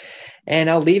 And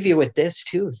I'll leave you with this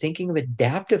too, thinking of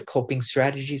adaptive coping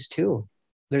strategies too.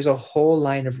 There's a whole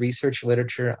line of research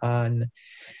literature on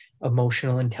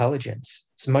emotional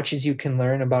intelligence. As much as you can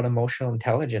learn about emotional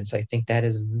intelligence, I think that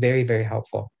is very, very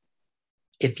helpful.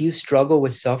 If you struggle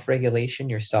with self-regulation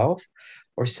yourself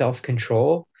or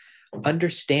self-control,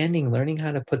 understanding, learning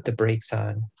how to put the brakes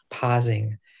on,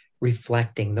 pausing,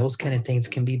 reflecting, those kind of things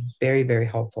can be very, very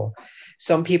helpful.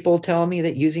 Some people tell me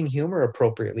that using humor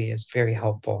appropriately is very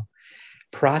helpful.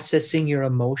 Processing your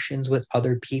emotions with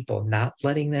other people, not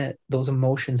letting those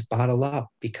emotions bottle up,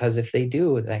 because if they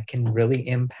do, that can really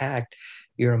impact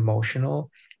your emotional,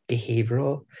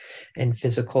 behavioral, and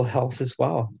physical health as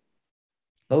well.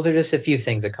 Those are just a few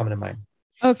things that come to mind.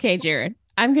 Okay, Jared,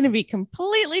 I'm going to be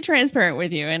completely transparent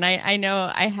with you. And I know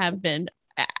I have been,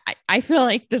 I feel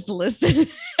like this list,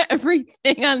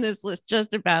 everything on this list,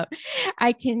 just about,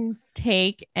 I can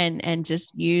take and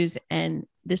just use. And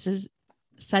this is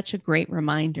such a great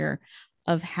reminder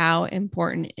of how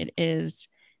important it is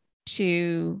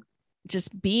to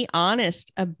just be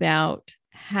honest about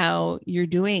how you're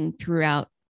doing throughout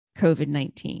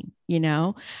COVID-19.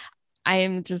 I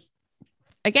am just,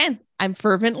 again, I'm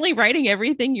fervently writing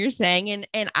everything you're saying,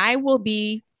 and I will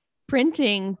be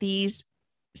printing these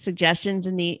suggestions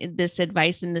and this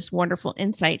advice and this wonderful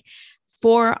insight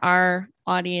for our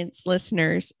audience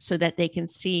listeners so that they can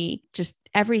see just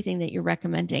everything that you're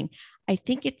recommending. I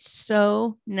think it's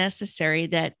so necessary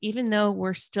that even though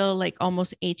we're still like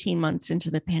almost 18 months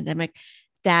into the pandemic,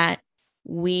 that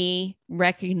we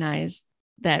recognize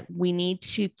that we need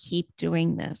to keep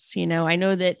doing this. I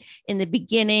know that in the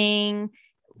beginning,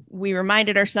 we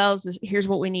reminded ourselves, here's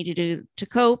what we need to do to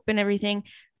cope and everything.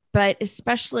 But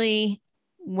especially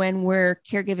when we're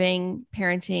caregiving,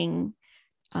 parenting,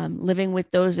 living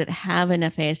with those that have an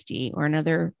FASD or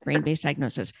another brain-based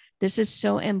diagnosis, this is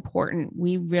so important.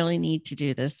 We really need to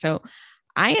do this. So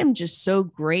I am just so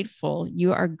grateful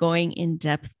you are going in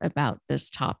depth about this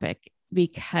topic,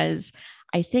 because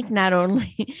I think not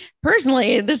only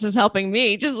personally, this is helping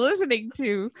me just listening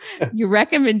to your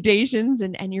recommendations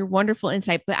and your wonderful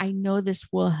insight, but I know this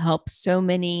will help so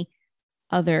many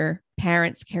other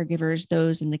parents, caregivers,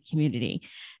 those in the community.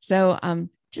 So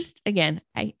just again,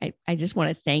 I just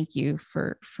want to thank you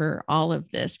for all of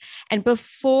this. And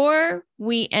before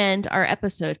we end our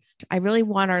episode, I really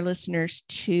want our listeners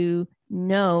to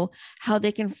know how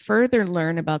they can further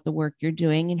learn about the work you're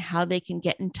doing and how they can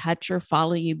get in touch or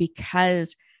follow you,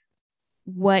 because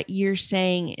what you're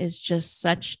saying is just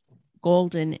such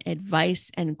golden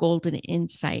advice and golden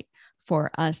insight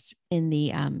for us in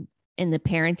the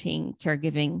parenting,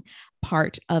 caregiving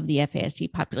part of the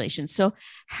FASD population. So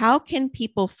how can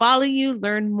people follow you,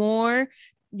 learn more,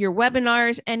 your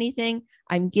webinars, anything?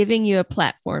 I'm giving you a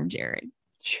platform, Jared.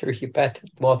 Sure, you bet.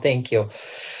 Well, thank you.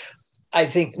 I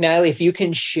think, Natalie, if you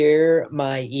can share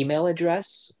my email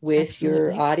address with Absolutely.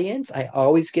 your audience, I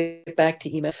always get back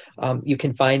to email. You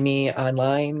can find me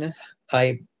online.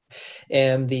 I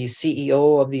am the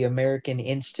CEO of the American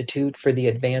Institute for the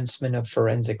Advancement of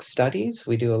Forensic Studies.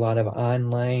 We do a lot of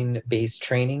online-based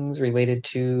trainings related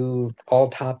to all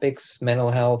topics, mental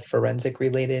health, forensic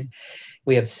related.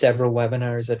 We have several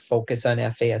webinars that focus on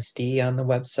FASD on the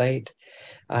website.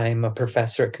 I'm a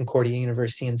professor at Concordia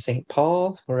University in St.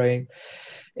 Paul, where I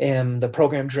am the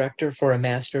program director for a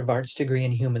Master of Arts degree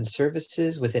in Human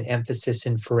Services with an emphasis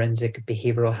in forensic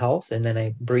behavioral health. And then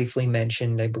I briefly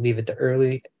mentioned, I believe at the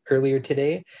earlier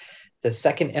today, the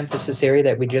second emphasis area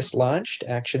that we just launched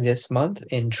actually this month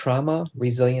in trauma,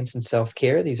 resilience, and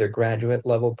self-care. These are graduate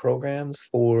level programs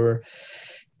for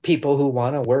people who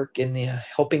want to work in the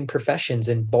helping professions.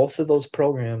 In both of those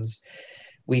programs,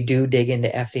 we do dig into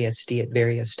FASD at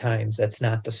various times. That's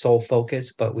not the sole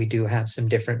focus, but we do have some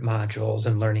different modules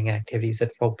and learning activities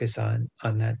that focus on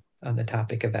the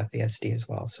topic of FASD as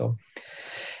well. So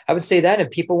I would say that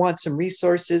if people want some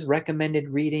resources, recommended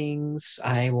readings,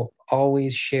 I will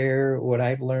always share what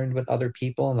I've learned with other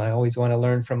people, and I always want to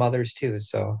learn from others too.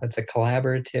 So it's a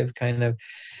collaborative kind of,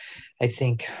 I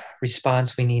think,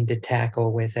 response we need to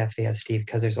tackle with FASD,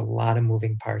 because there's a lot of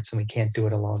moving parts and we can't do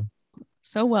it alone.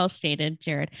 So well stated,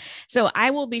 Jared. So I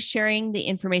will be sharing the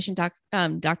information,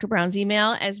 Dr. Brown's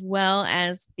email, as well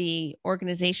as the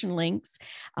organization links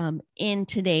in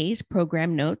today's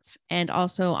program notes and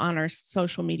also on our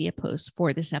social media posts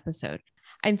for this episode.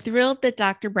 I'm thrilled that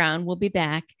Dr. Brown will be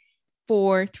back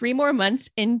for 3 more months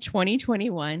in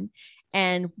 2021,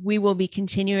 and we will be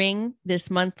continuing this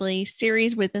monthly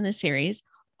series within the series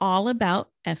all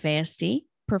about FASD,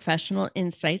 professional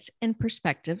insights and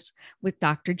perspectives with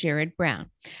Dr. Jared Brown.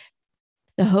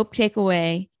 The Hope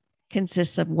Takeaway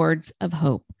consists of words of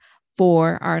hope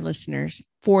for our listeners,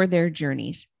 for their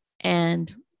journeys.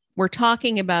 And we're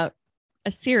talking about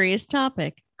a serious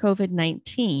topic,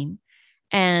 COVID-19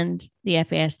 and the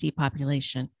FASD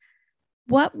population.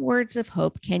 What words of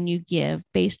hope can you give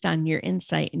based on your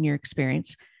insight and your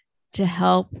experience to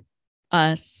help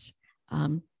us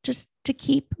just to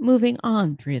keep moving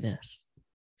on through this?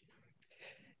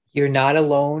 You're not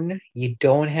alone. You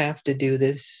don't have to do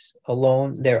this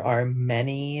alone. There are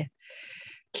many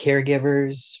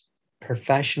caregivers,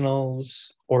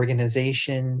 professionals,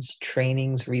 organizations,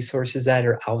 trainings, resources that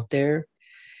are out there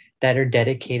that are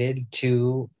dedicated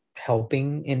to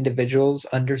helping individuals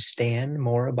understand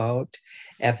more about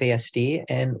FASD.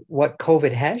 And what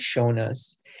COVID has shown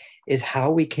us is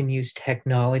how we can use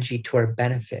technology to our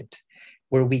benefit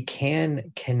where we can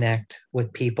connect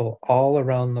with people all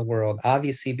around the world.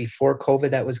 Obviously, before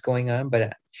COVID, that was going on,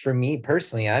 but for me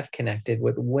personally, I've connected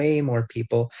with way more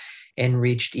people and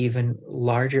reached even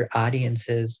larger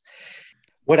audiences.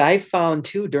 What I found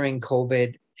too during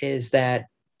COVID is that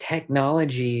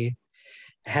technology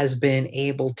has been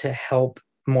able to help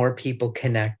more people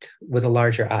connect with a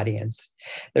larger audience.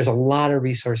 There's a lot of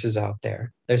resources out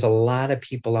there. There's a lot of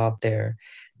people out there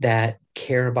that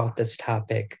care about this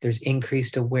topic. There's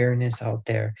increased awareness out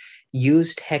there.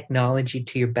 Use technology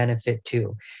to your benefit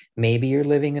too. Maybe you're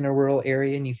living in a rural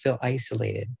area and you feel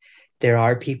isolated. There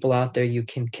are people out there you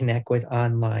can connect with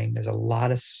online. There's a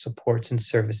lot of supports and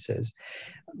services.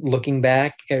 Looking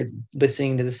back at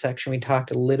listening to the section, we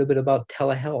talked a little bit about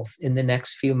telehealth. In the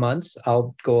next few months,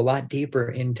 I'll go a lot deeper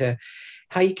into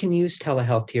how you can use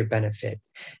telehealth to your benefit.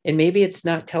 And maybe it's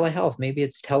not telehealth, maybe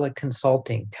it's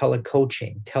teleconsulting,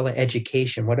 telecoaching,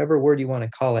 teleeducation, whatever word you want to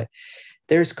call it.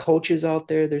 There's coaches out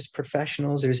there, there's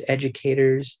professionals, there's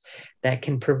educators that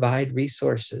can provide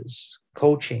resources,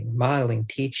 coaching, modeling,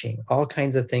 teaching, all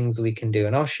kinds of things we can do.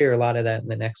 And I'll share a lot of that in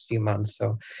the next few months.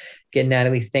 So again,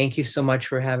 Natalie, thank you so much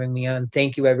for having me on.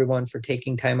 Thank you everyone for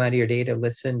taking time out of your day to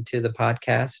listen to the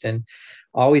podcast, and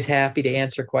always happy to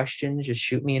answer questions. Just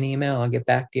shoot me an email. I'll get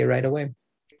back to you right away.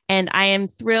 And I am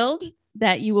thrilled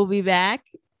that you will be back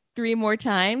 3 more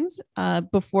times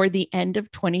before the end of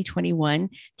 2021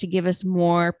 to give us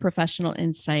more professional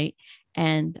insight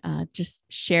and just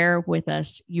share with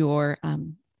us your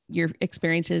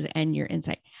experiences and your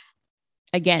insight.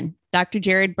 Again, Dr.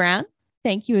 Jared Brown,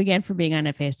 thank you again for being on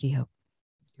FASD Hope.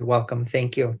 You're welcome.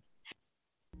 Thank you.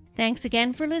 Thanks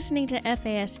again for listening to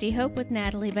FASD Hope with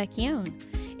Natalie Vecchione.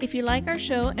 If you like our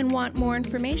show and want more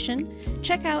information,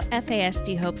 check out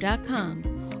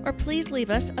fasdhope.com. Or please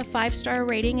leave us a 5-star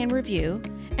rating and review,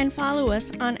 and follow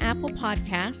us on Apple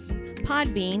Podcasts,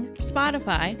 Podbean,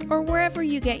 Spotify, or wherever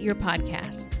you get your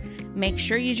podcasts. Make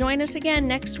sure you join us again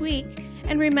next week,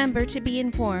 and remember to be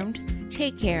informed,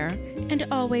 take care, and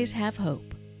always have hope.